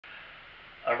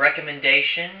A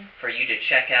recommendation for you to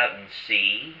check out and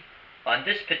see on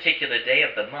this particular day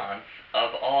of the month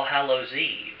of All Hallows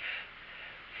Eve,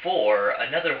 for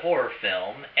another horror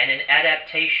film and an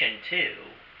adaptation too,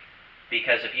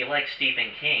 because if you like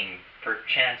Stephen King,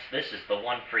 perchance this is the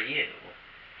one for you.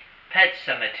 Pet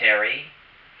Sematary,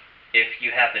 if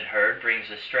you haven't heard, brings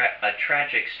a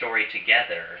tragic story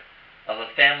together of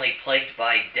a family plagued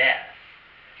by death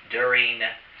during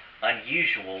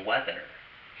unusual weather,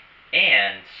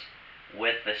 and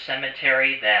with the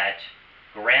cemetery that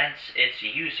grants its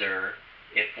user,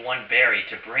 if one buried,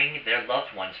 to bring their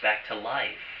loved ones back to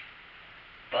life.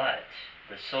 But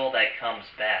the soul that comes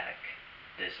back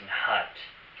does not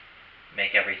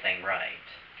make everything right.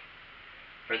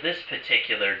 For this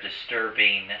particular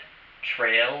disturbing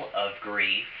trail of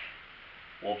grief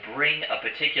will bring a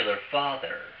particular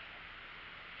father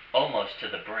almost to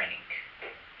the brink,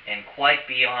 and quite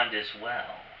beyond as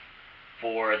well,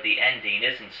 for the ending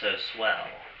isn't so swell.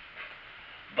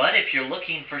 But if you're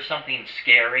looking for something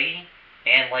scary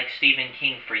and like Stephen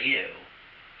King for you,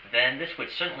 then this would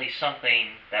certainly something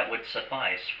that would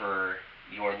suffice for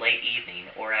your late evening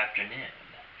or afternoon.